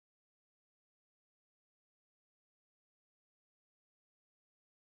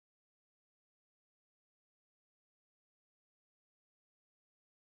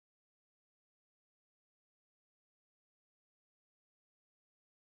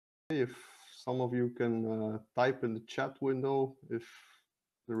If some of you can type in the chat window if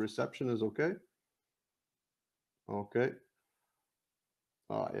the reception is okay. Okay.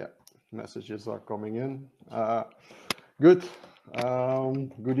 Yeah, messages are coming in. Good.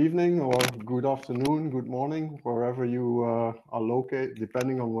 Good evening or good afternoon, good morning, wherever you are located,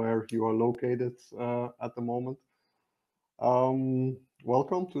 depending on where you are located at the moment.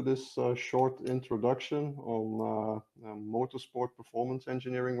 Welcome to this short introduction on motorsport performance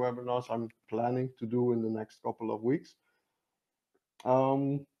engineering webinars I'm planning to do in the next couple of weeks.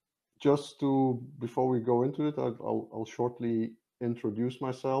 Before we go into it, I'll shortly introduce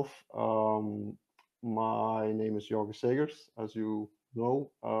myself. My name is Jorgen Segers, as you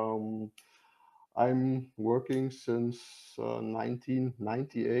know. I'm working since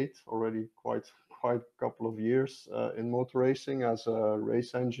 1998, already quite a couple of years in motor racing as a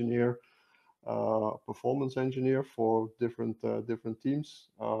race engineer, performance engineer for different teams.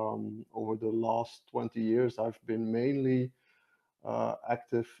 Over the last 20 years, I've been mainly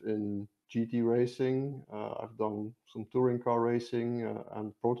active in GT racing. I've done some touring car racing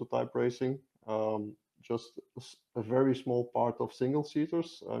and prototype racing. Just a very small part of single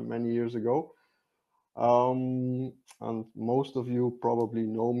seaters many years ago. And most of you probably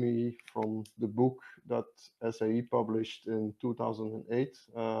know me from the book that SAE published in 2008,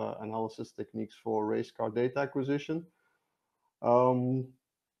 Analysis Techniques for Race Car Data Acquisition.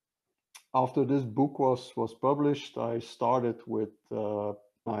 After this book was published, I started with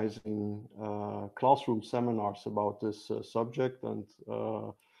organizing classroom seminars about this subject, and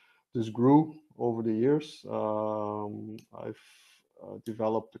this grew over the years. I've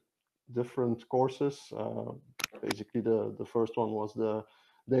developed different courses. Basically, the first one was the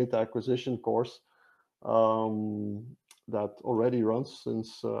data acquisition course that already runs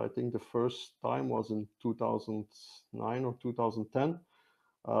since I think the first time was in 2009 or 2010.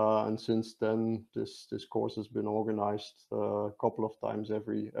 And since then, this course has been organized a couple of times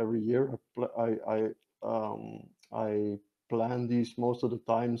every year. I plan these most of the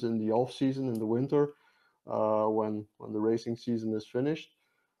times in the off season, in the winter, when the racing season is finished.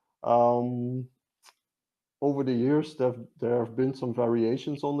 Over the years, there have been some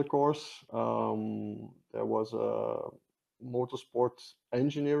variations on the course. There was a motorsport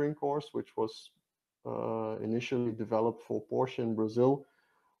engineering course, which was initially developed for Porsche in Brazil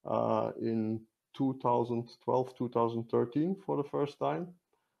in 2012, 2013 for the first time.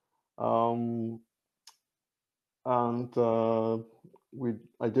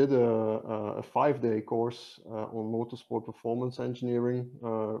 I did a 5-day course on motorsport performance engineering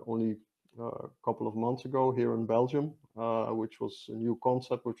only a couple of months ago here in Belgium, which was a new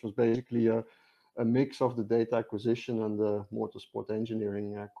concept, which was basically a mix of the data acquisition and the motorsport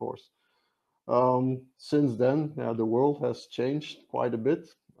engineering course. Since then, the world has changed quite a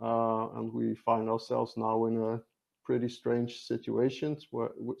bit, and we find ourselves now in a pretty strange situation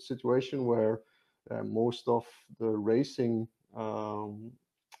where most of the racing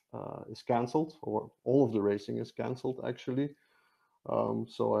is cancelled, or all of the racing is cancelled actually.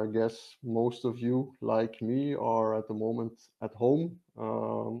 So I guess most of you, like me, are at the moment at home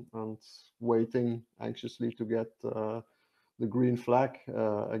and waiting anxiously to get the green flag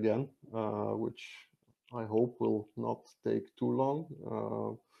again, which I hope will not take too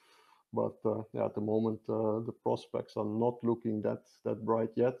long. But at the moment, the prospects are not looking that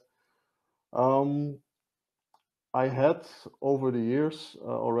bright yet. I had over the years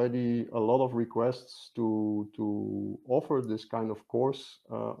already a lot of requests to offer this kind of course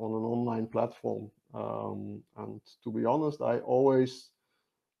on an online platform. And to be honest, I always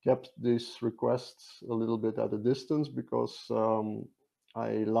kept these requests a little bit at a distance because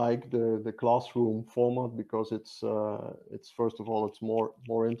I like the classroom format because it's first of all, it's more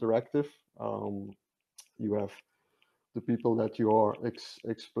interactive. You have the people that you are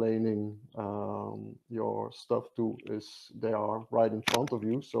explaining your stuff to they are right in front of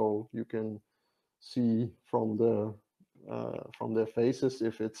you, so you can see from their faces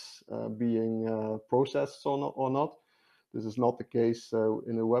if it's being processed or not. This is not the case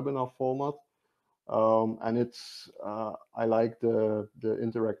in a webinar format, and I like the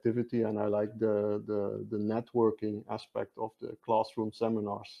interactivity, and I like the networking aspect of the classroom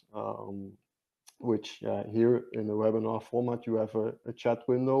seminars. Which here in the webinar format, you have a chat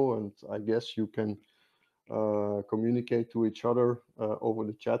window, and I guess you can communicate to each other over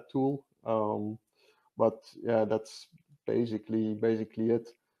the chat tool. But yeah, that's basically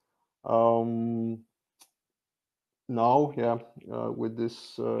it. Now, with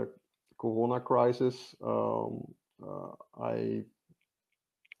this Corona crisis, I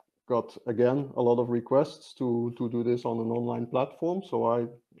got again a lot of requests to do this on an online platform. So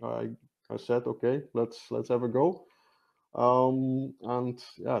I said, okay, let's have a go. And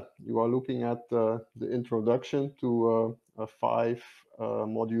yeah, you are looking at the introduction to a 5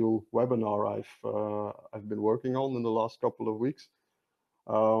 module webinar I've been working on in the last couple of weeks.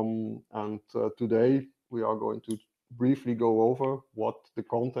 And today we are going to briefly go over what the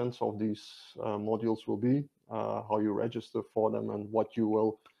contents of these modules will be, how you register for them, and what you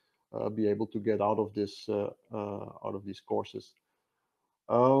will be able to get out of this out of these courses.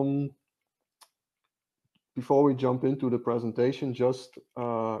 Before we jump into the presentation, just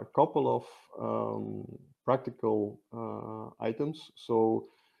a couple of practical items. So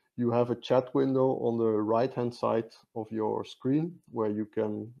you have a chat window on the right-hand side of your screen where you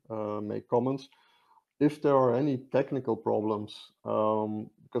can make comments. If there are any technical problems,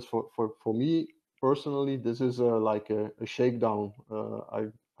 because for me personally, this is like a shakedown.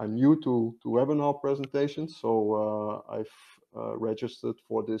 I'm new to webinar presentations, so I've registered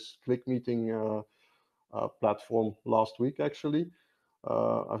for this Click Meeting platform last week actually.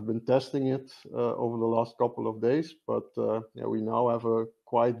 I've been testing it over the last couple of days, but yeah, we now have a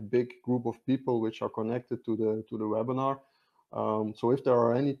quite big group of people which are connected to the webinar. So if there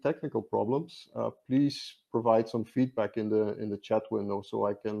are any technical problems, please provide some feedback in the chat window, so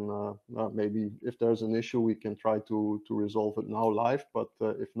I can maybe if there's an issue we can try to resolve it now live. But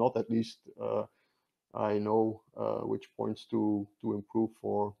if not, at least I know which points to improve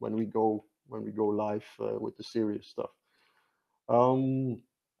for when we go live with the serious stuff.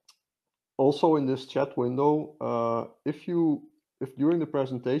 Also in this chat window, if during the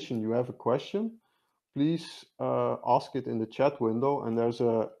presentation you have a question, please ask it in the chat window, and there's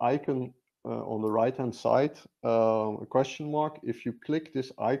a icon on the right hand side, a question mark. If you click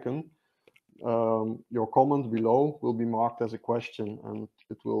this icon, your comment below will be marked as a question, and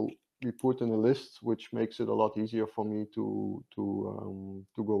it will be put in a list, which makes it a lot easier for me to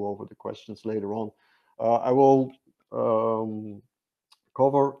go over the questions later on. I will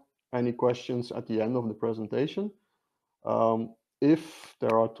cover any questions at the end of the presentation. If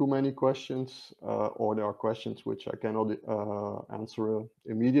there are too many questions or there are questions which I cannot answer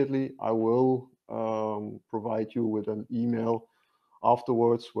immediately, I will provide you with an email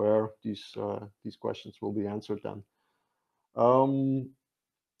afterwards where these questions will be answered then.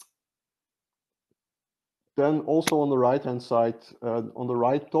 Then also on the right hand side, on the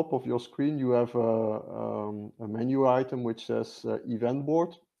right top of your screen, you have a menu item which says event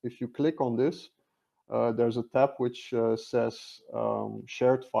board. If you click on this, there's a tab which says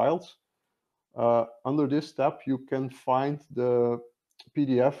shared files. Under this tab, you can find the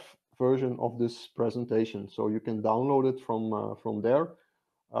PDF version of this presentation, so you can download it from there.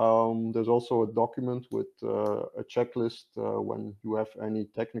 There's also a document with a checklist when you have any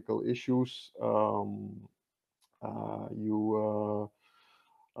technical issues. You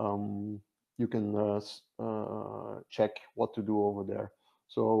can check what to do over there.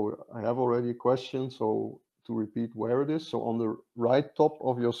 So I have already a question, so to repeat where it is. So on the right top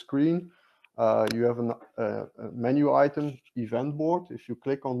of your screen, you have a menu item, event board. If you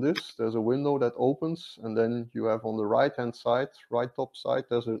click on this, there's a window that opens, and then you have on the right hand side, right top side,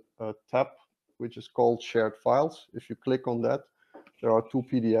 there's a tab which is called shared files. If you click on that, there are 2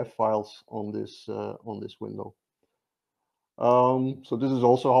 PDF files on this window. So this is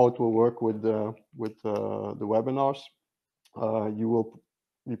also how it will work with the webinars. You will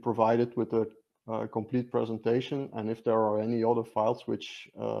be provided with a complete presentation, and if there are any other files which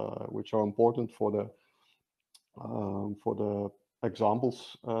are important for the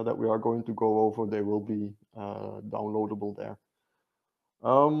examples that we are going to go over, they will be downloadable there.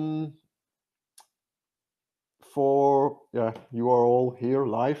 You are all here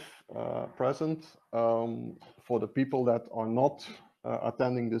live present. For the people that are not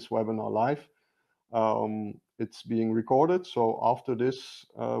attending this webinar live, it's being recorded. So after this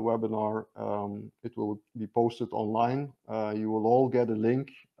webinar, it will be posted online. You will all get a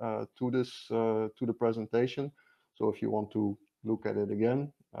link to the presentation. So if you want to look at it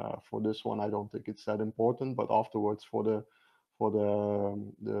again, for this one, I don't think it's that important, but afterwards for the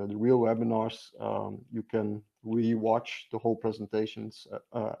real webinars, you can re-watch the whole presentations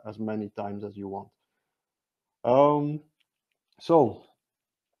as many times as you want. So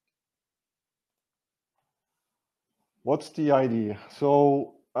what's the idea?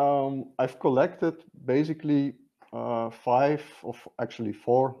 So I've collected basically 4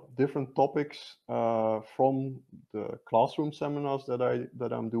 different topics from the classroom seminars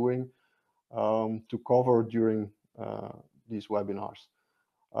that I'm doing to cover during these webinars.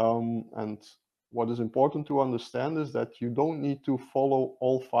 And what is important to understand is that you don't need to follow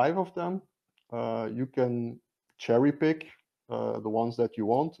all 5 of them. You can cherry pick the ones that you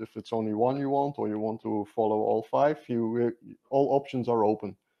want. If it's only one you want, or you want to follow all five, all options are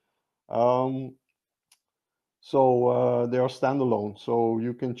open. So they are standalone. So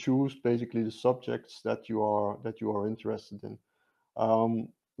you can choose basically the subjects that you are interested in.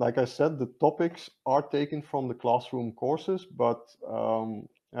 Like I said, the topics are taken from the classroom courses, but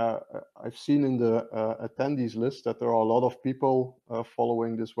I've seen in the attendees list that there are a lot of people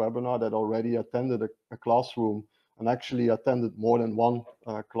following this webinar that already attended a classroom and actually attended more than one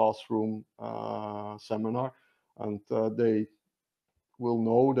classroom seminar. And they will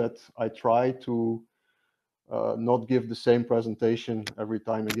know that I try to not give the same presentation every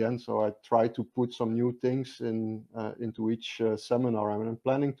time again. So I try to put some new things into each seminar. I mean, I'm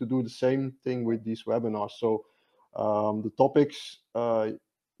planning to do the same thing with these webinars. So the topics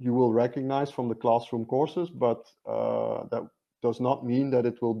you will recognize from the classroom courses, but that does not mean that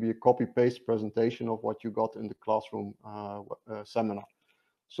it will be a copy-paste presentation of what you got in the classroom seminar.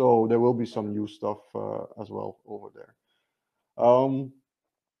 So there will be some new stuff as well over there.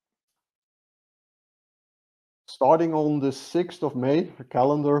 Starting on the 6th of May, a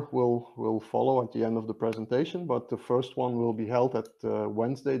calendar will follow at the end of the presentation, but the first one will be held at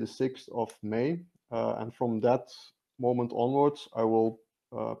Wednesday, the 6th of May. And from that moment onwards, I will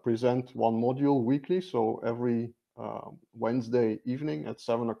present one module weekly. So every Wednesday evening at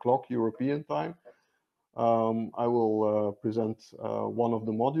 7 o'clock European time, I will present one of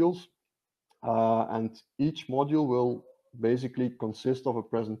the modules. And each module will basically consist of a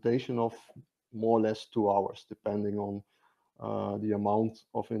presentation of more or less 2 hours, depending on the amount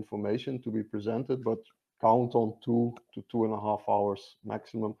of information to be presented, but count on 2 to 2.5 hours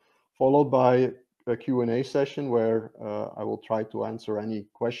maximum, followed by a Q&A session where I will try to answer any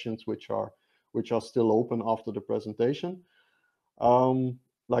questions which are still open after the presentation.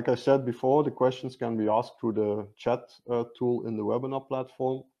 Like I said before, the questions can be asked through the chat tool in the webinar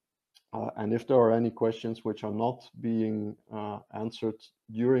platform. And if there are any questions which are not being answered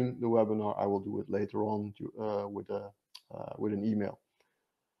during the webinar, I will do it later on with an email.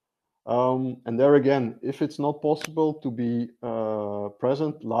 And there again, if it's not possible to be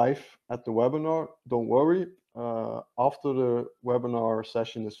present live at the webinar, don't worry. After the webinar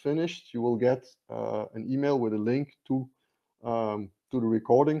session is finished, you will get an email with a link to the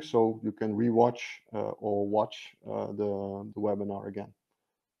recording, so you can rewatch or watch the webinar again.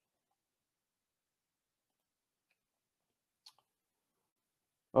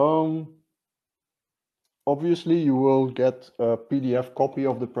 Obviously, you will get a PDF copy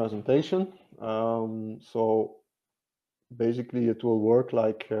of the presentation. So basically, it will work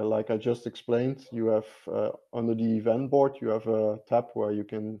like I just explained. You have under the event board, you have a tab where you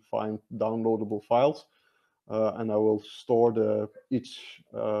can find downloadable files, and I will store each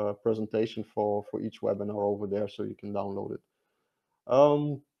presentation for each webinar over there, so you can download it.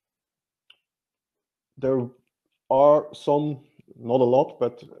 There are some, not a lot,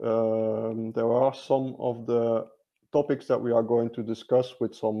 but there are some of the topics that we are going to discuss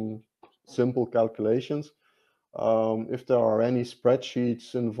with some simple calculations. If there are any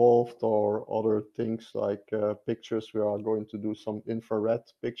spreadsheets involved or other things like pictures, we are going to do some infrared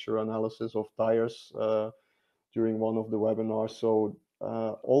picture analysis of tires during one of the webinars. So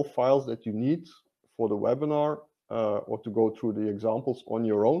all files that you need for the webinar or to go through the examples on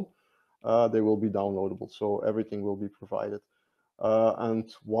your own, they will be downloadable. So everything will be provided.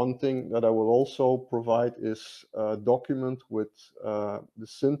 And one thing that I will also provide is a document with the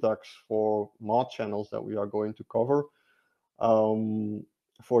syntax for math channels that we are going to cover.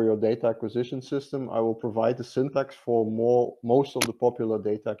 For your data acquisition system, I will provide the syntax for most of the popular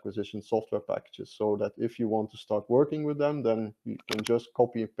data acquisition software packages, so that if you want to start working with them, then you can just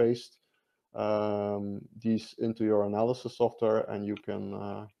copy and paste these into your analysis software, and you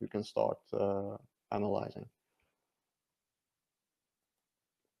can start analyzing.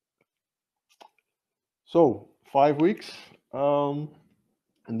 So 5 weeks, and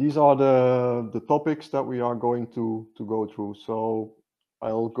these are the topics that we are going to go through. So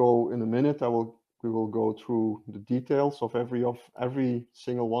I'll go in a minute. We will go through the details of every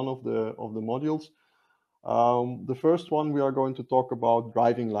single one of the modules. The first one, we are going to talk about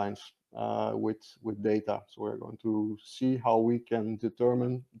driving lines with data. So we're going to see how we can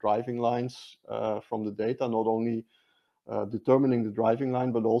determine driving lines from the data, not only determining the driving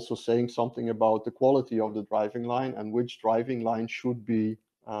line, but also saying something about the quality of the driving line and which driving line should be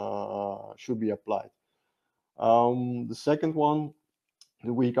applied. The second one,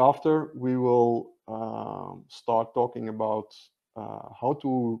 the week after, we will start talking about how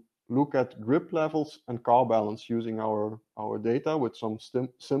to look at grip levels and car balance using our data with some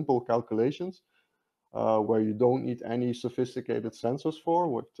simple calculations. where you don't need any sophisticated sensors for,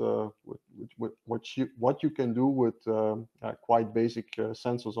 what you can do with quite basic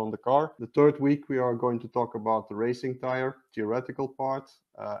sensors on the car. The third week, we are going to talk about the racing tire, theoretical part.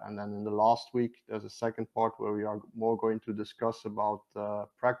 And then in the last week, there's a second part where we are more going to discuss about the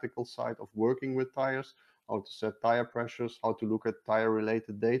practical side of working with tires, how to set tire pressures, how to look at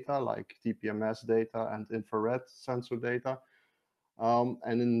tire-related data like TPMS data and infrared sensor data.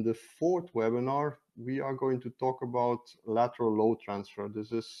 And in the fourth webinar, we are going to talk about lateral load transfer.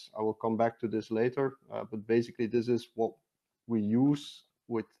 This is, I will come back to this later, but basically this is what we use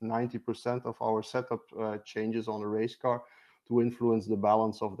with 90% of our setup changes on a race car to influence the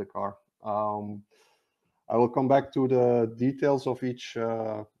balance of the car. I will come back to the details of each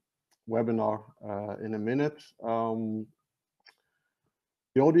webinar in a minute.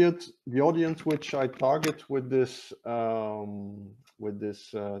 The audience which I target with this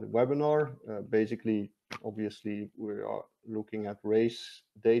webinar, basically, obviously, we are looking at race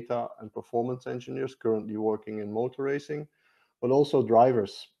data and performance engineers currently working in motor racing, but also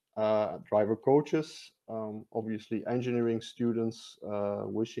drivers, driver coaches, obviously engineering students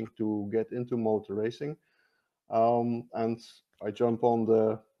wishing to get into motor racing, and I jump on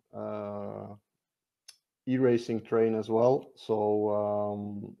the e-racing train as well.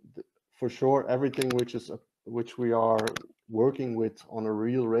 So for sure, everything which we are working with on a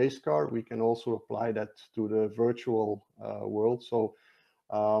real race car, we can also apply that to the virtual world. So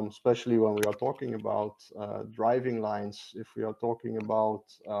especially when we are talking about driving lines, if we are talking about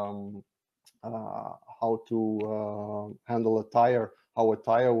how to handle a tire, how a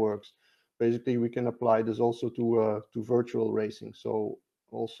tire works, basically we can apply this also to virtual racing. So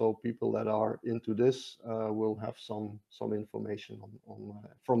also people that are into this will have some information on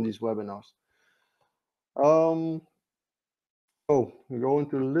from these webinars. So we go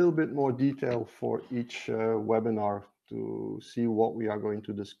into a little bit more detail for each webinar to see what we are going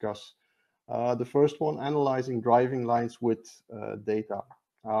to discuss. The first one, analyzing driving lines with data.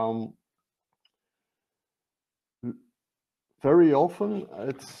 Very often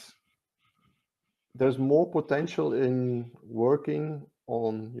there's more potential in working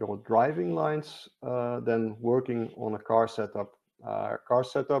on your driving lines than working on a car setup. Car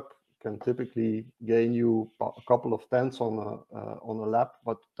setup can typically gain you a couple of tenths on a lap,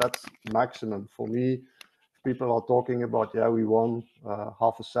 but that's maximum. For me, people are talking about, yeah, we won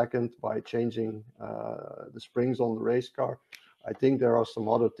half a second by changing the springs on the race car. I think there are some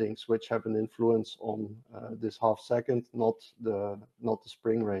other things which have an influence on this half second, not the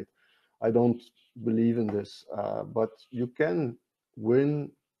spring rate. I don't believe in this, but you can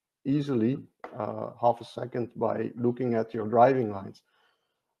win easily half a second by looking at your driving lines.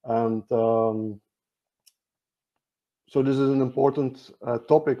 And so this is an important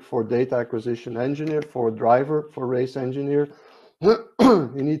topic for data acquisition engineer, for a driver, for race engineer. You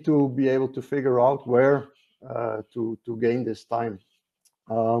need to be able to figure out where to gain this time.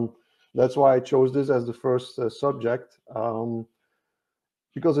 That's why I chose this as the first subject,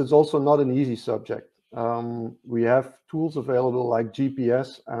 because it's also not an easy subject. We have tools available like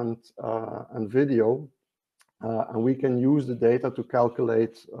GPS and video, and we can use the data to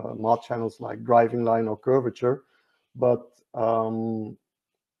calculate mod channels like driving line or curvature. But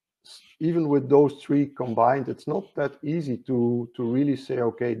even with those three combined, it's not that easy to really say,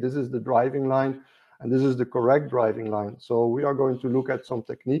 okay, this is the driving line and this is the correct driving line. So we are going to look at some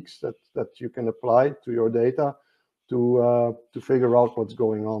techniques that you can apply to your data to figure out what's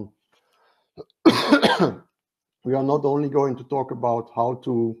going on. We are not only going to talk about how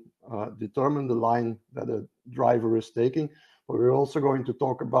to determine the line that a driver is taking, but we're also going to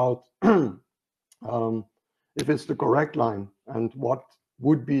talk about if it's the correct line and what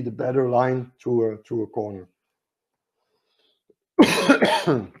would be the better line to a corner.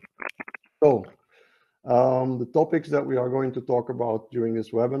 So the topics that we are going to talk about during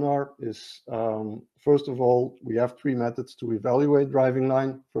this webinar is, first of all, we have three methods to evaluate driving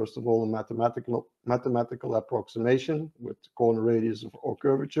line. First of all, a mathematical approximation with corner radius or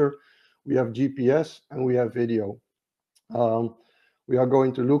curvature. We have GPS and we have video. We are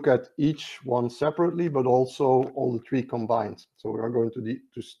going to look at each one separately, but also all the three combined. So we are going to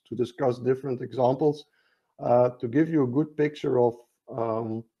discuss different examples to give you a good picture of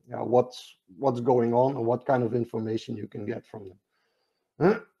what's going on and what kind of information you can get from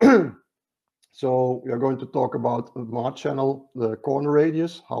them. So we are going to talk about the mod channel, the corner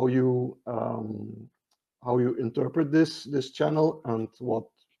radius, how you interpret this channel, and what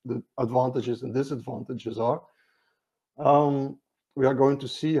the advantages and disadvantages are. We are going to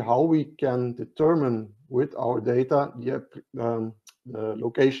see how we can determine with our data the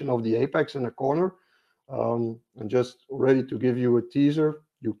location of the apex in a corner. And just ready to give you a teaser,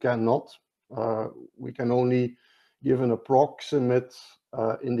 you cannot. We can only give an approximate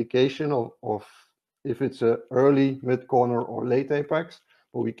indication of if it's a early, mid corner or late apex,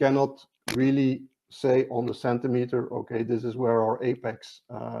 but we cannot really say on the centimeter, okay, this is where our apex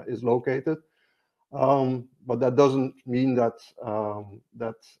is located. But that doesn't mean that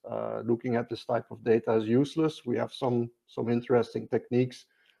looking at this type of data is useless. We have some interesting techniques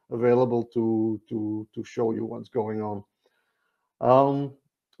available to show you what's going on.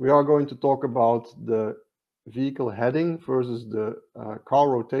 We are going to talk about the vehicle heading versus the car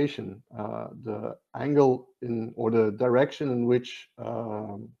rotation, the angle in or the direction in which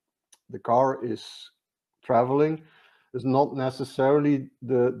the car is traveling is not necessarily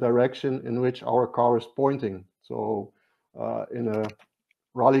the direction in which our car is pointing. So in a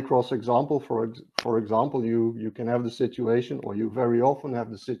rallycross example, for example, you can have the situation, or you very often have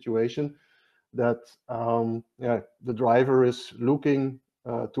the situation that the driver is looking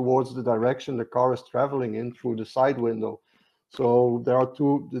towards the direction the car is traveling in through the side window. So there are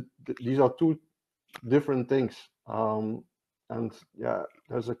these are two different things. And yeah,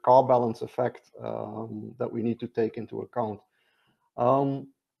 there's a car balance effect that we need to take into account.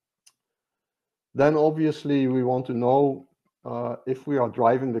 Then obviously we want to know if we are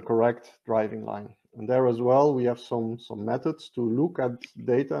driving the correct driving line. And there as well, we have some methods to look at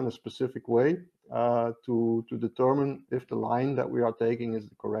data in a specific way to determine if the line that we are taking is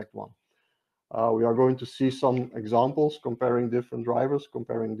the correct one. We are going to see some examples comparing different drivers,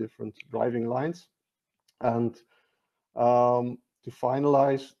 comparing different driving lines. And to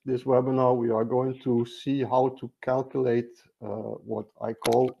finalize this webinar, we are going to see how to calculate what I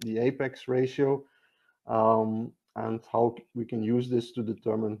call the apex ratio, and how we can use this to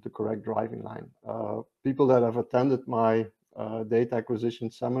determine the correct driving line. People that have attended my data acquisition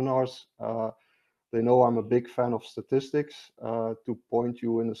seminars, they know I'm a big fan of statistics to point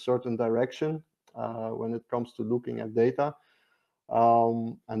you in a certain direction when it comes to looking at data.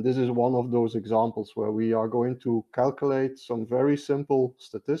 And this is one of those examples where we are going to calculate some very simple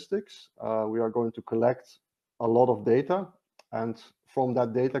statistics. We are going to collect a lot of data, and from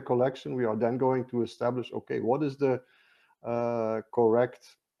that data collection, we are then going to establish, okay, what is the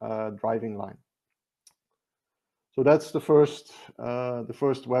correct driving line? So that's the first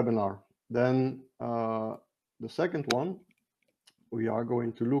webinar. Then the second one, we are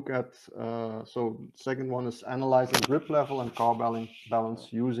going to look at, so second one is analyzing grip level and car balance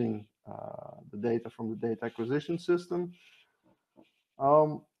using the data from the data acquisition system.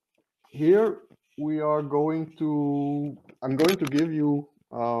 Here we are going to, I'm going to give you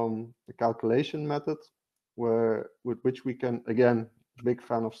the calculation method with which we can, again, big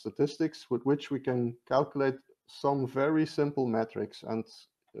fan of statistics, with which we can calculate some very simple metrics. And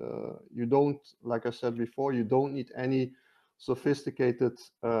you don't, like I said before, you don't need any sophisticated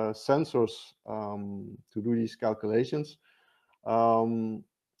sensors to do these calculations.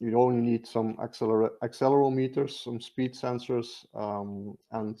 You only need some accelerometers, some speed sensors,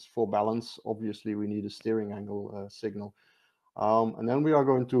 and for balance, obviously, we need a steering angle signal. And then we are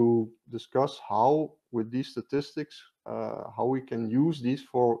going to discuss how, with these statistics, how we can use these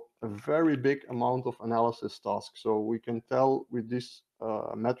for a very big amount of analysis tasks. So we can tell with these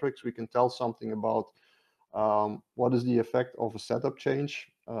metrics, we can tell something about what is the effect of a setup change.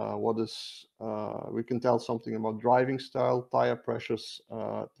 We can tell something about driving style, tire pressures,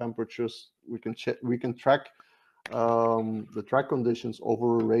 temperatures. We can track the track conditions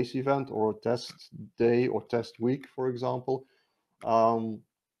over a race event or a test day or test week, for example.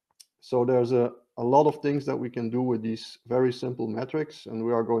 So there's a lot of things that we can do with these very simple metrics, and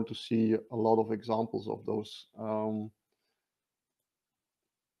we are going to see a lot of examples of those.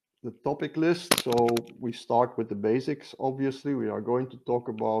 The topic list, so we start with the basics. Obviously, we are going to talk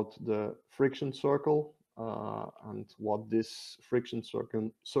about the friction circle and what this friction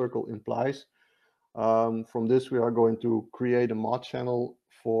circle implies. From this, we are going to create a mod channel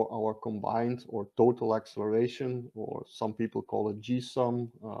for our combined or total acceleration, or some people call it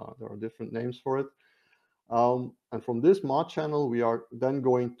G-sum. There are different names for it. And from this mod channel, we are then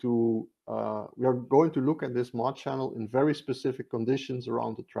going to look at this mod channel in very specific conditions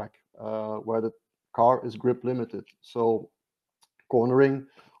around the track, where the car is grip limited. So cornering,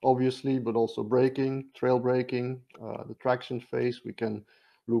 obviously, but also braking, trail braking, the traction phase. We can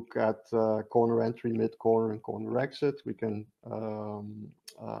look at corner entry, mid corner, and corner exit. We can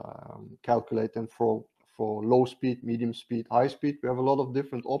calculate them for low speed, medium speed, high speed. We have a lot of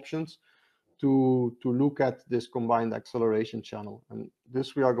different options to look at this combined acceleration channel. And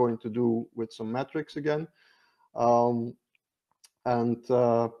this we are going to do with some metrics again. And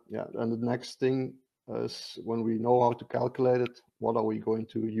the next thing when we know how to calculate it, what are we going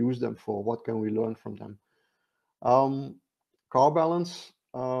to use them for? What can we learn from them? Car balance,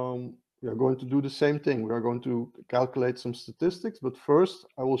 we are going to do the same thing. We are going to calculate some statistics, but first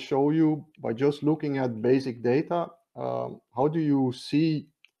I will show you by just looking at basic data, how do you see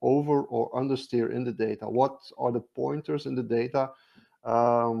over or understeer in the data? What are the pointers in the data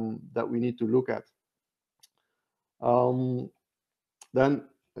that we need to look at? Then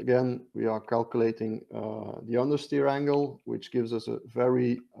again, we are calculating the understeer angle, which gives us a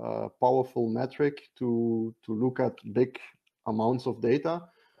very powerful metric to look at big amounts of data.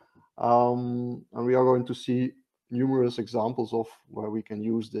 And we are going to see numerous examples of where we can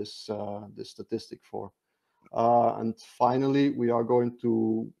use this statistic for. And finally, we are going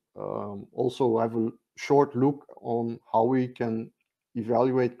to also have a short look on how we can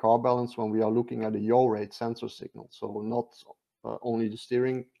evaluate car balance when we are looking at a yaw rate sensor signal. So not only the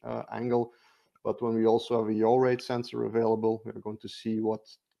steering angle, but when we also have a yaw rate sensor available, we're going to see what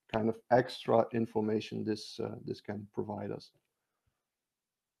kind of extra information this can provide us.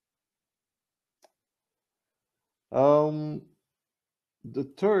 The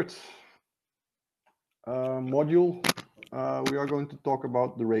third module, we are going to talk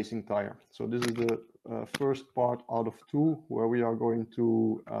about the racing tire. So this is the first part out of two where we are going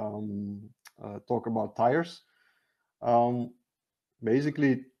to talk about tires.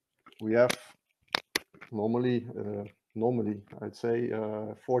 Basically, we have normally I'd say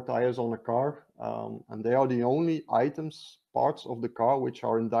 4 tires on a car, and they are the only parts of the car which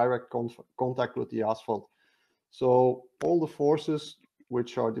are in direct contact with the asphalt. So all the forces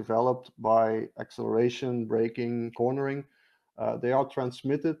which are developed by acceleration, braking, cornering, they are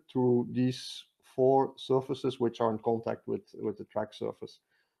transmitted through these 4 surfaces which are in contact with the track surface.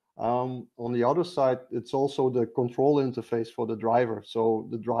 On the other side, it's also the control interface for the driver. So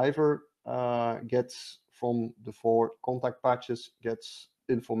the driver gets from the 4 contact patches, gets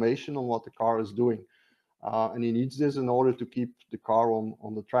information on what the car is doing. And he needs this in order to keep the car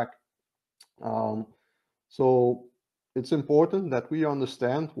on the track. So it's important that we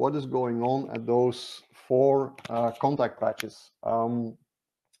understand what is going on at those 4 contact patches.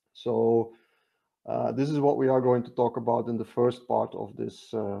 This is what we are going to talk about in the first part of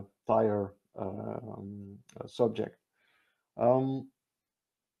this tire subject.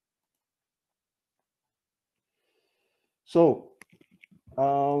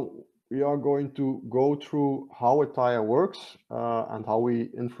 We are going to go through how a tire works and how we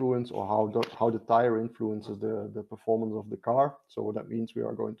influence, or how the tire influences the performance of the car. So that means we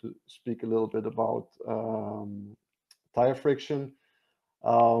are going to speak a little bit about tire friction.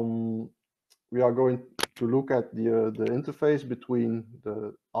 We are going to look at the interface between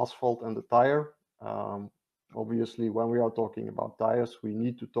the asphalt and the tire. Obviously, when we are talking about tires, we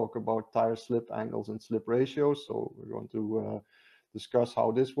need to talk about tire slip angles and slip ratios. So we're going to discuss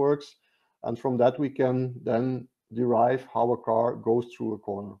how this works. And from that, we can then derive how a car goes through a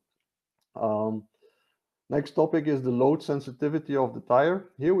corner. Next topic is the load sensitivity of the tire.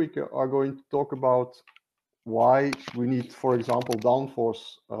 Here we are going to talk about why we need, for example,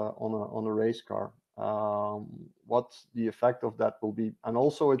 downforce on a race car. What the effect of that will be. And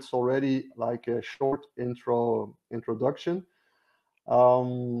also it's already like a short introduction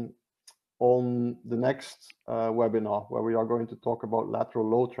on the next webinar, where we are going to talk about lateral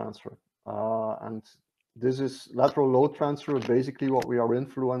load transfer. And this is lateral load transfer. Basically what we are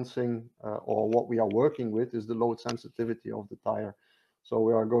influencing or what we are working with is the load sensitivity of the tire. So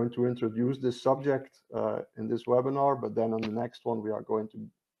we are going to introduce this subject in this webinar, but then on the next one we are going to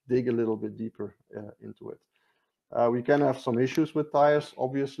dig a little bit deeper into it. We can have some issues with tires,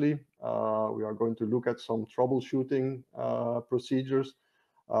 obviously. We are going to look at some troubleshooting procedures,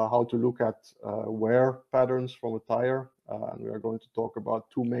 how to look at wear patterns from a tire. And we are going to talk about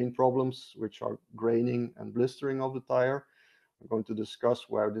 2 main problems, which are graining and blistering of the tire. We're going to discuss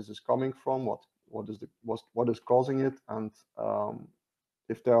where this is coming from, what is causing it, and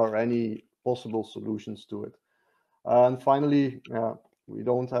if there are any possible solutions to it. And finally, we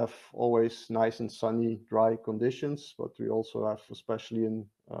don't have always nice and sunny, dry conditions, but we also have, especially in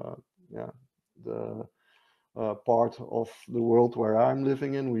the part of the world where I'm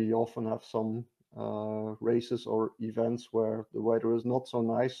living in, we often have some races or events where the weather is not so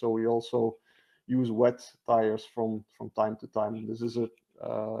nice. So we also use wet tires from time to time. This is a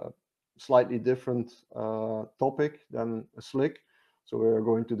slightly different topic than a slick. So we're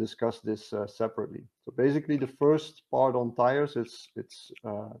going to discuss this separately. So basically the first part on tires, it's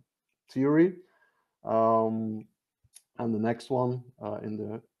theory. And the next one, in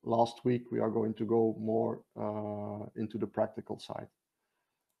the last week, we are going to go more into the practical side.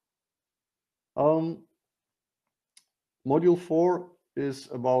 Module 4 is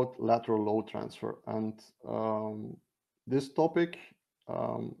about lateral load transfer, and this topic,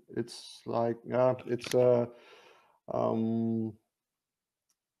 it's like, yeah, it's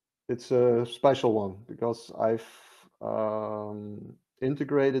a special one because I've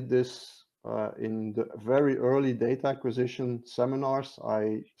integrated this in the very early data acquisition seminars.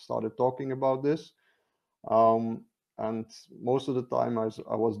 I started talking about this. And most of the time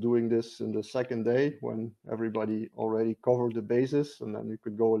I was doing this in the second day when everybody already covered the basis, and then you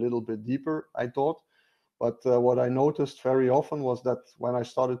could go a little bit deeper, I thought. But what I noticed very often was that when I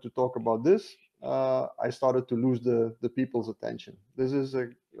started to talk about this, I started to lose the people's attention. This is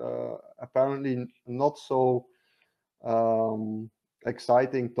apparently not so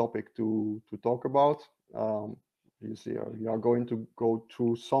exciting topic to talk about. You see, we are going to go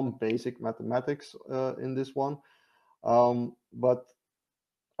through some basic mathematics in this one. But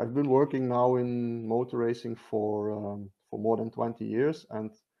I've been working now in motor racing for more than 20 years,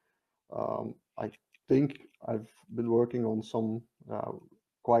 and I think I've been working on some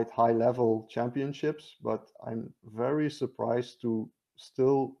quite high level championships, but I'm very surprised to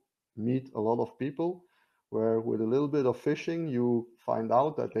still meet a lot of people where with a little bit of fishing, you find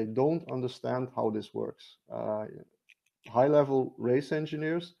out that they don't understand how this works. High level race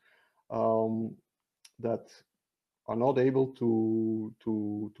engineers that are not able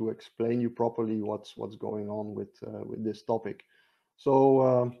to explain you properly what's going on with this topic.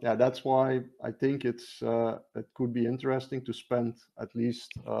 So yeah, that's why I think it could be interesting to spend at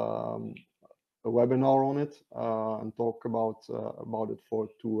least a webinar on it and talk about it for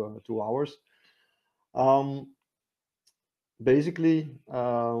 2 hours. Basically,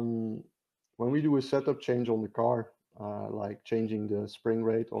 when we do a setup change on the car, like changing the spring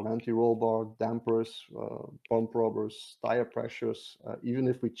rate or anti-roll bar, dampers, bump rubbers, tire pressures, even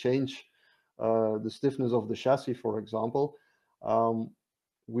if we change the stiffness of the chassis, for example,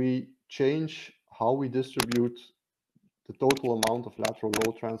 we change how we distribute the total amount of lateral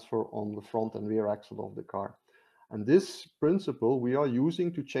load transfer on the front and rear axle of the car. And this principle we are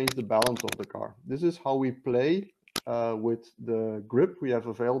using to change the balance of the car. This is how we play with the grip we have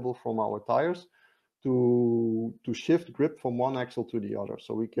available from our tires to shift grip from one axle to the other,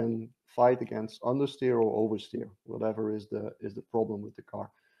 so we can fight against understeer or oversteer, whatever is the problem with the car.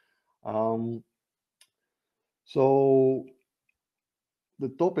 So the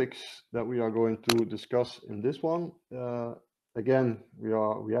topics that we are going to discuss in this one, again,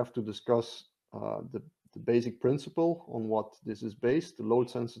 we have to discuss the basic principle on what this is based, the load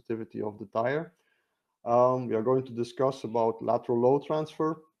sensitivity of the tire. We are going to discuss about lateral load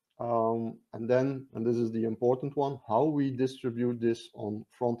transfer, and then, and this is the important one, how we distribute this on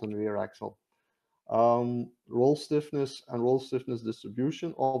front and rear axle. Roll stiffness and roll stiffness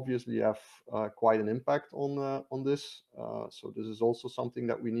distribution obviously have quite an impact on this. So this is also something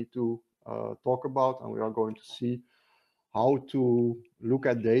that we need to talk about, and we are going to see how to look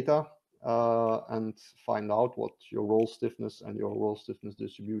at data and find out what your roll stiffness and your roll stiffness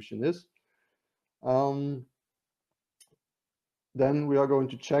distribution is. Then we are going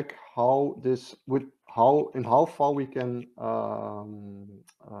to check how this would, how far we can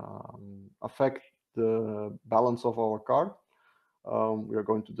affect the balance of our car. We are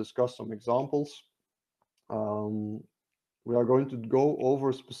going to discuss some examples. We are going to go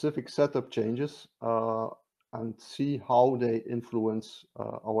over specific setup changes and see how they influence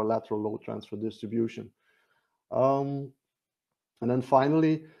our lateral load transfer distribution. And then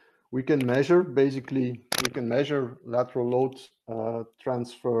finally, we can measure, basically, we can measure lateral load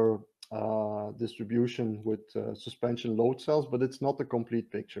transfer distribution with suspension load cells, but it's not a complete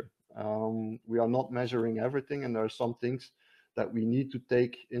picture. We are not measuring everything, and there are some things that we need to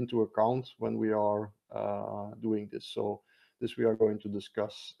take into account when we are doing this. So this we are going to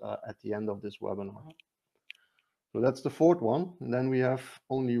discuss at the end of this webinar. So that's the fourth one. And then we have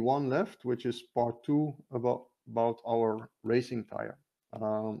only one left, which is part 2 about our racing tire.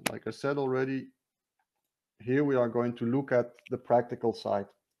 Like I said already, here we are going to look at the practical side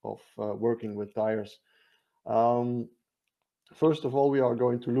of working with tires. First of all, we are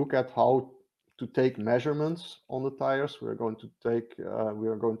going to look at how to take measurements on the tires. We are going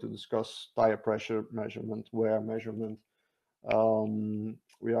to discuss tire pressure measurement, wear measurement.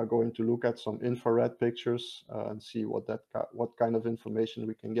 We are going to look at some infrared pictures and see what kind of information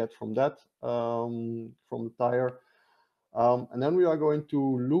we can get from that, from the tire. And then we are going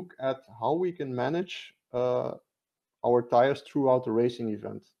to look at how we can manage our tires throughout the racing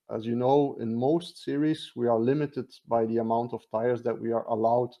event. As you know, in most series, we are limited by the amount of tires that we are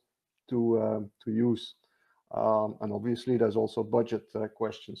allowed to use. And obviously there's also budget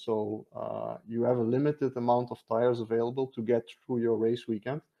questions. So you have a limited amount of tires available to get through your race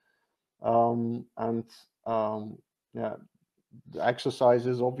weekend. And yeah, the exercise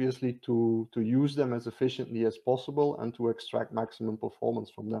is obviously to use them as efficiently as possible and to extract maximum performance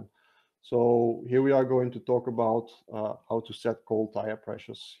from them. So here we are going to talk about how to set cold tire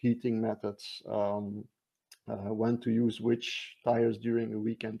pressures, heating methods, when to use which tires during the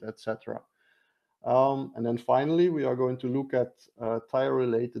weekend, etc. And then finally, we are going to look at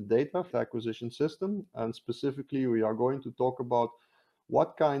tire-related data, the acquisition system, and specifically we are going to talk about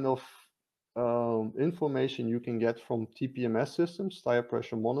what kind of information you can get from TPMS systems, tire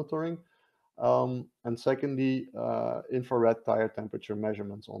pressure monitoring, and secondly, infrared tire temperature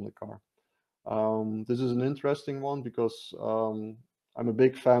measurements on the car. This is an interesting one because I'm a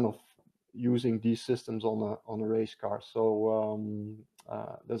big fan of using these systems on a race car. So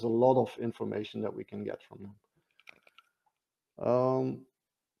there's a lot of information that we can get from them.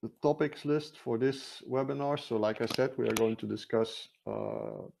 The topics list for this webinar. So like I said, we are going to discuss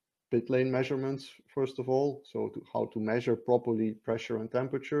pit lane measurements, first of all. So how to measure properly pressure and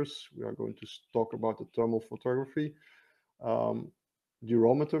temperatures. We are going to talk about the thermal photography,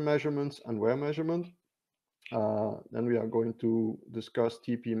 durometer measurements and wear measurement. Then we are going to discuss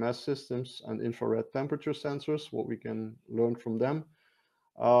TPMS systems and infrared temperature sensors, what we can learn from them.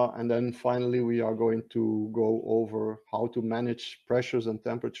 And then finally, we are going to go over how to manage pressures and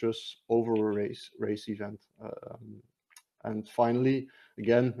temperatures over a race event. And finally,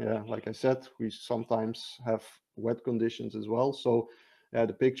 again, yeah, like I said, we sometimes have wet conditions as well. So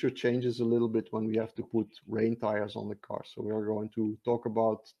the picture changes a little bit when we have to put rain tires on the car. So we are going to talk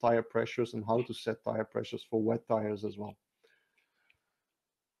about tire pressures and how to set tire pressures for wet tires as well.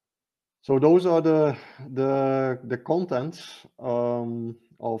 So those are the contents of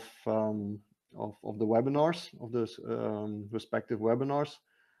the webinars, of the respective webinars.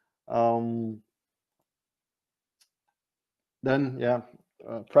 Then, yeah,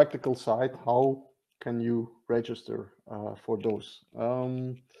 practical side, how can you register for those?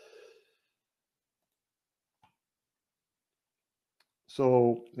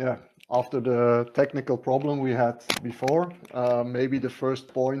 So yeah, after the technical problem we had before, maybe the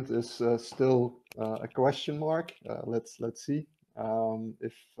first point is still a question mark. Let's see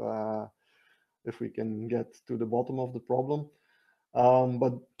if we can get to the bottom of the problem.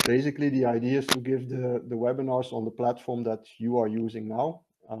 But basically, the idea is to give the webinars on the platform that you are using now.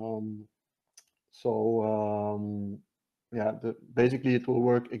 Yeah, basically it will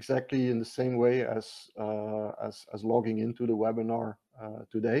work exactly in the same way as logging into the webinar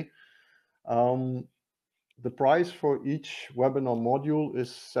today. The price for each webinar module is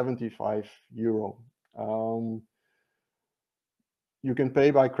 €75. You can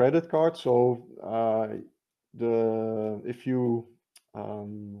pay by credit card. So if you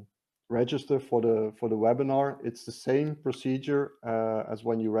register for the webinar, it's the same procedure as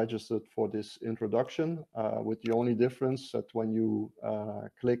when you registered for this introduction, with the only difference that when you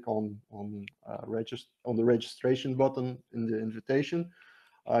click on the registration button in the invitation,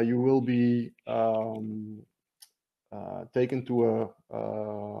 you will be taken to a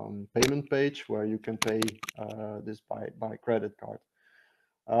payment page where you can pay this by credit card.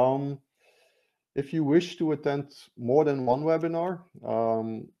 If you wish to attend more than one webinar,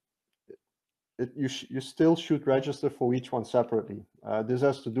 you still should register for each one separately. This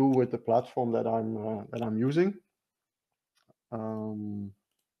has to do with the platform that I'm using.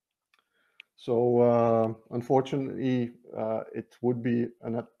 So unfortunately, it would be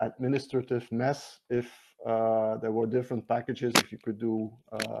an administrative mess if there were different packages. If you could do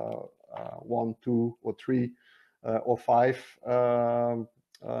 1, 2, or 3, or 5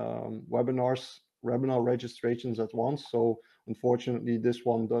 webinar registrations at once. So unfortunately, this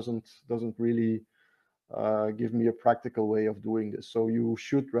one doesn't really give me a practical way of doing this. So you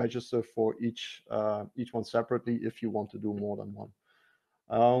should register for each one separately if you want to do more than one.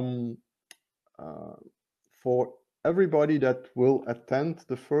 For everybody that will attend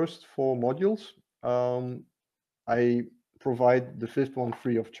the first 4 modules, I provide the 5th one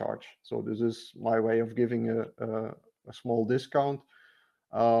free of charge. So this is my way of giving a small discount.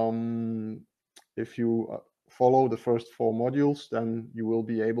 If you follow the first 4 modules, then you will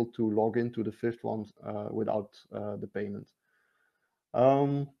be able to log into the 5th one without the payment.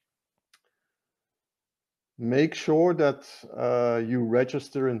 Make sure that you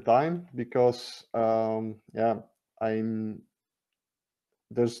register in time, because yeah,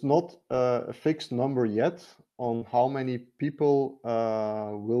 there's not a fixed number yet on how many people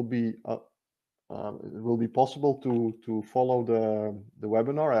will be it will be possible to follow the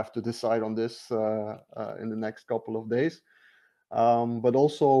webinar. I have to decide on this in the next couple of days. But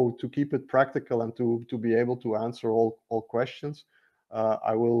also to keep it practical and to be able to answer all questions,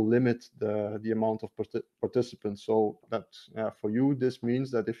 I will limit the amount of participants. So that for you, this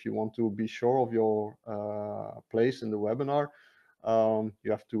means that if you want to be sure of your place in the webinar,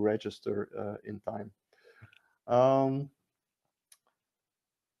 you have to register in time.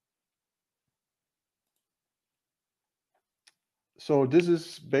 So this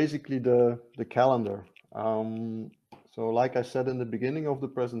is basically the calendar. So like I said in the beginning of the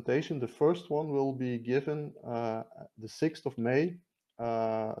presentation, the first one will be given the 6th of May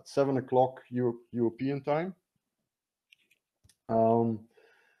at 7 o'clock European time. And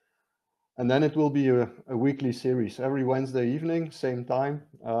then it will be a weekly series. Every Wednesday evening, same time,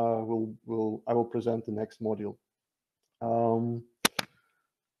 I will present the next module.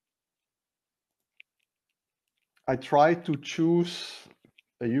 I try to choose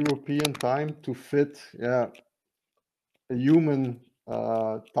a European time to fit a human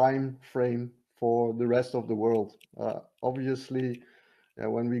time frame for the rest of the world. Obviously,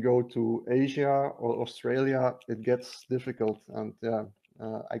 when we go to Asia or Australia, it gets difficult, and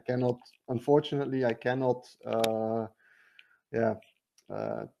I cannot, unfortunately, I cannot,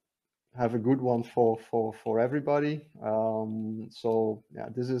 have a good one for everybody. So yeah,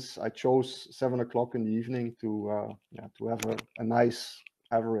 I chose 7 o'clock in the evening to have a nice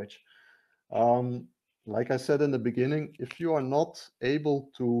average. Like I said in the beginning, if you are not able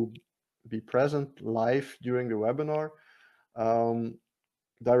to be present live during the webinar,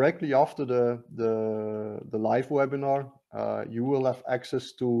 directly after the live webinar, you will have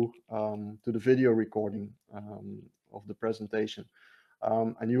access to the video recording of the presentation,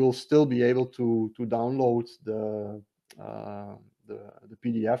 and you will still be able to download the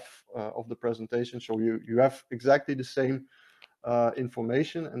PDF of the presentation. So you have exactly the same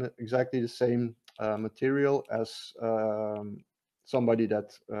information and exactly the same material as somebody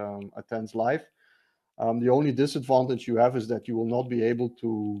that attends live. The only disadvantage you have is that you will not be able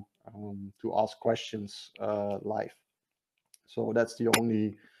to ask questions live. So that's the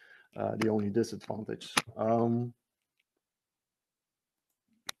only disadvantage.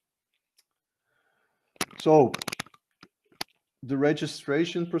 So the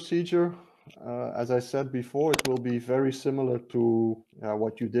registration procedure, as I said before, it will be very similar to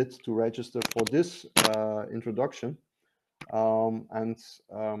what you did to register for this introduction. And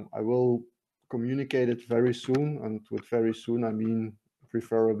I will communicate it very soon. And with very soon, I mean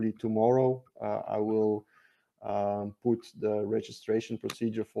preferably tomorrow. I will put the registration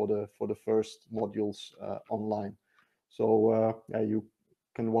procedure for the first modules online. So you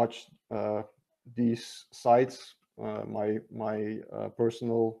can watch these sites, my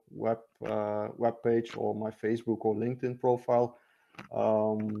personal web page or my Facebook or LinkedIn profile.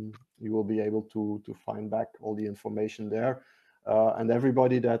 You will be able to find back all the information there. And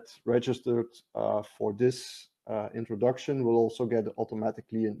everybody that registered for this introduction will also get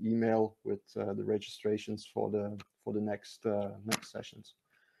automatically an email with the registrations for the next sessions.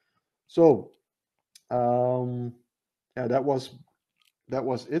 So yeah, that was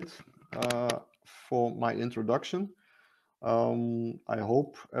it for my introduction. I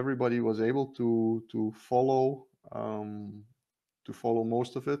hope everybody was able to follow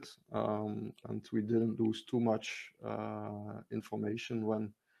most of it, and we didn't lose too much information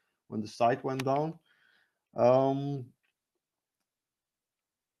when the site went down.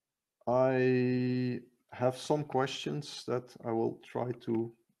 I have some questions that I will try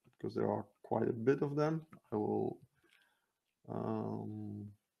to, because there are quite a bit of them. I will.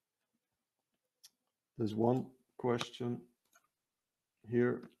 There's one question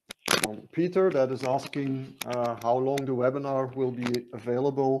here from Peter that is asking how long the webinar will be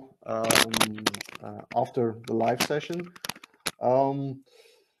available after the live session.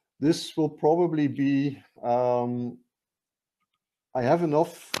 This will probably be, I have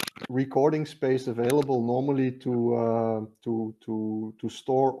enough recording space available normally to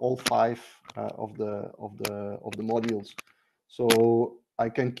store all 5 of the modules. So I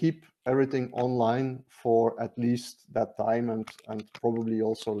can keep everything online for at least that time and probably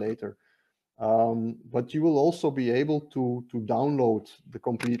also later. But you will also be able to download the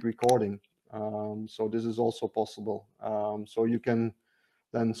complete recording. So this is also possible. So you can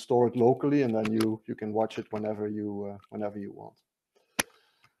then store it locally, and then you can watch it whenever you want.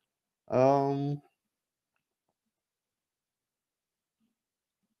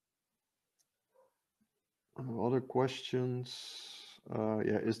 Other questions?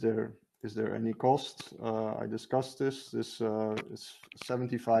 Yeah, is there Is there any cost? I discussed this. This is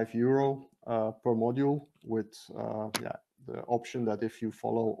 €75 per module with yeah, the option that if you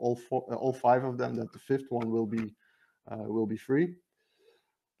follow all 5 of them, that the 5th one will be free.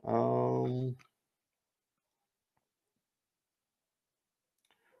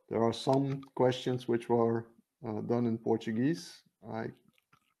 There are some questions which were done in Portuguese. I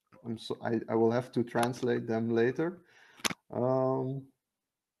will have to translate them later.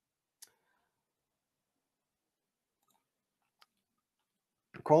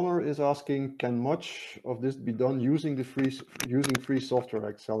 Connor is asking, can much of this be done using free software,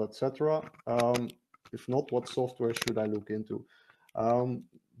 Excel, etc.? If not, what software should I look into?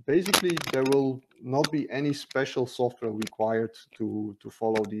 Basically, there will not be any special software required to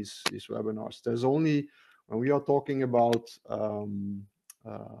follow these webinars. There's only, when we are talking about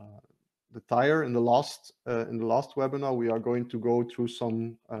the tire in the last webinar, we are going to go through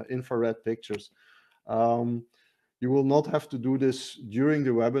some infrared pictures. You will not have to do this during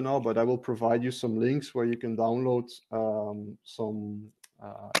the webinar, but I will provide you some links where you can download some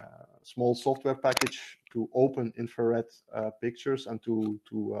small software package to open infrared pictures and to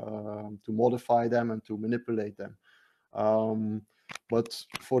modify them and to manipulate them. But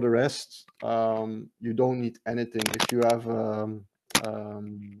for the rest, you don't need anything.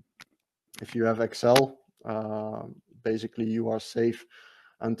 If you have Excel, basically you are safe,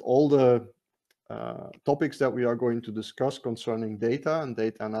 and all the topics that we are going to discuss concerning data and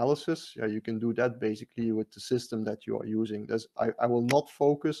data analysis, yeah, you can do that basically with the system that you are using. I will not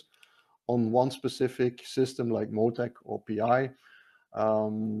focus on one specific system like Motec or PI. I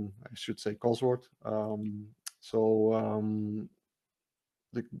should say Cosworth.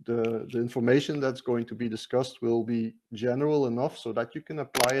 The information that's going to be discussed will be general enough so that you can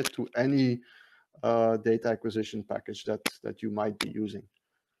apply it to any data acquisition package that you might be using.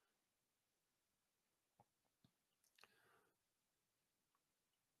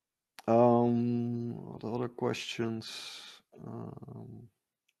 What other questions?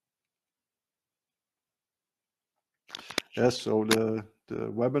 Yes, so the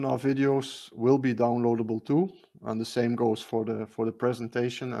webinar videos will be downloadable too, and the same goes for the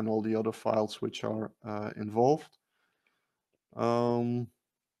presentation and all the other files which are involved. And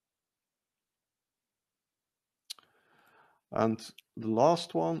the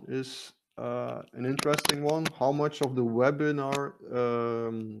last one is an interesting one. How much of the webinar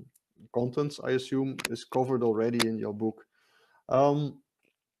contents, I assume, is covered already in your book?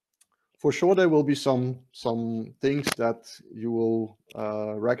 For sure, there will be some things that you will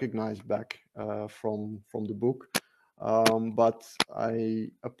recognize back from the book, but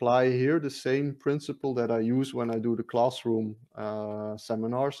I apply here the same principle that I use when I do the classroom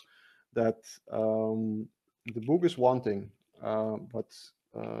seminars. That the book is one thing, but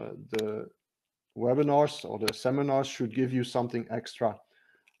the webinars or the seminars should give you something extra.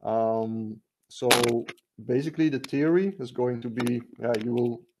 So basically, the theory is going to be, you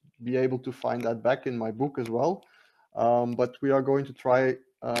will be able to find that back in my book as well. But we are going to try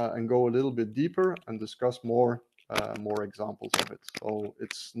and go a little bit deeper and discuss more examples of it. So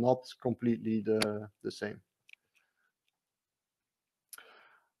it's not completely the same.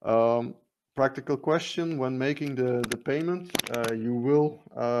 Practical question: when making the payment, you will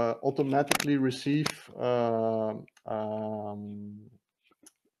automatically receive a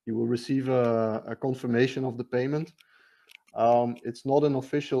confirmation of the payment. It's not an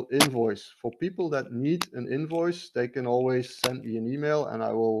official invoice. For people that need an invoice, they can always send me an email and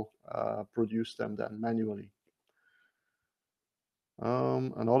I will produce them then manually.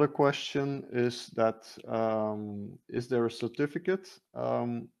 Another question is that, is there a certificate?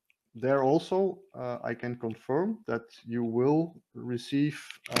 There also, I can confirm that you will receive,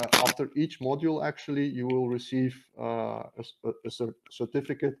 after each module actually, you will receive a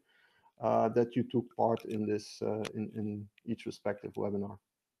certificate that you took part in this in each respective webinar.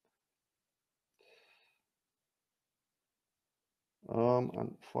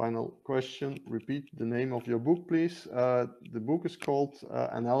 And final question, repeat the name of your book, please. The book is called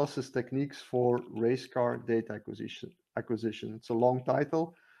Analysis Techniques for Race Car Data Acquisition. It's a long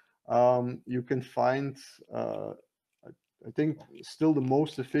title. You can find, I think still the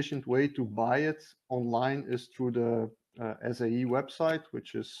most efficient way to buy it online is through the SAE website,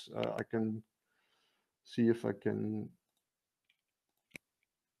 which is, I can see if I can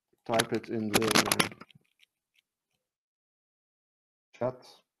type it in the chat.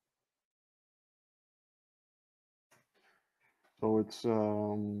 So it's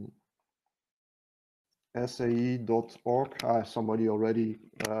sae.org. Somebody already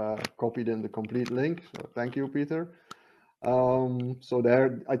copied in the complete link. So thank you, Peter. So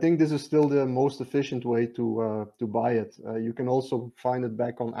there, I think this is still the most efficient way to buy it. You can also find it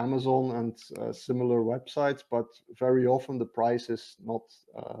back on Amazon and similar websites, but very often the price is not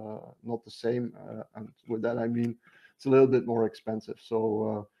the same. And with that, I mean it's a little bit more expensive.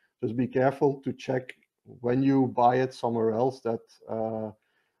 So just be careful to check when you buy it somewhere else that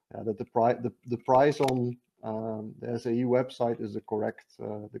that the price on the SAE website is the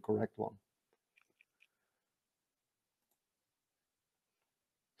correct one.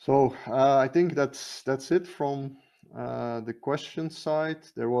 So I think that's it from the question side.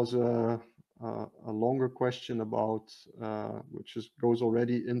 There was a longer question about which goes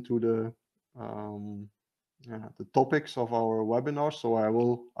already into the topics of our webinar. So I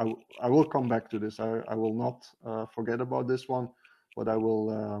will come back to this. I will not forget about this one, but I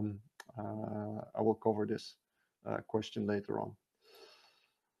will cover this question later on.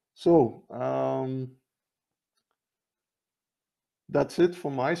 So that's it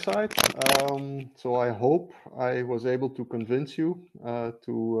from my side. So I hope I was able to convince you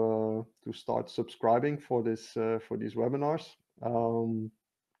to start subscribing for these webinars.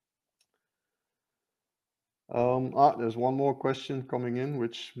 There's one more question coming in,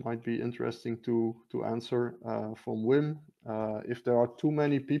 which might be interesting to answer from Wim. If there are too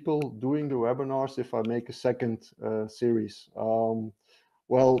many people doing the webinars, if I make a second series,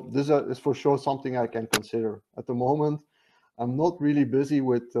 well, this is for sure something I can consider. At the moment, I'm not really busy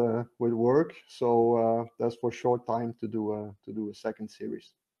with work, so that's for short time to do a second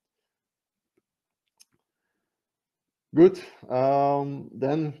series. Good.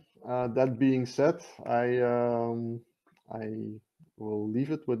 Then that being said, I will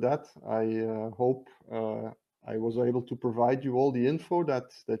leave it with that. I hope I was able to provide you all the info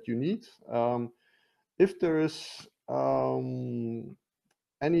that you need. If there is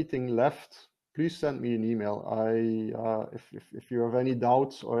anything left, please send me an email. If you have any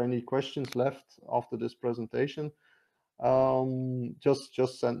doubts or any questions left after this presentation,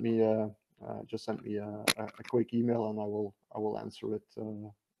 just send me a quick email and I will answer it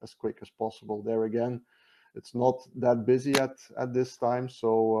as quick as possible. There again, it's not that busy at this time,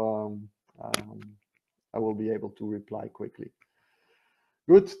 so I will be able to reply quickly.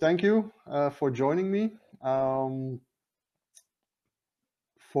 Good, thank you for joining me.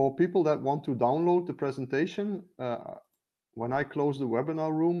 For people that want to download the presentation, when I close the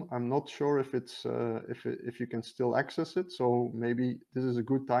webinar room, I'm not sure if it's if you can still access it. So maybe this is a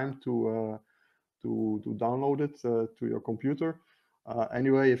good time to download it to your computer.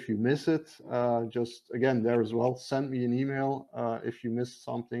 Anyway, if you miss it, just again there as well, send me an email if you missed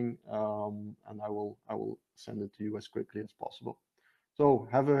something, and I will send it to you as quickly as possible. So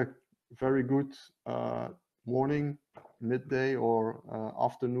have a very good morning, midday, or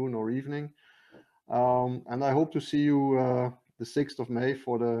afternoon or evening. And I hope to see you the 6th of May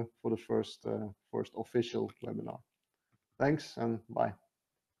for the first official webinar. Thanks and bye.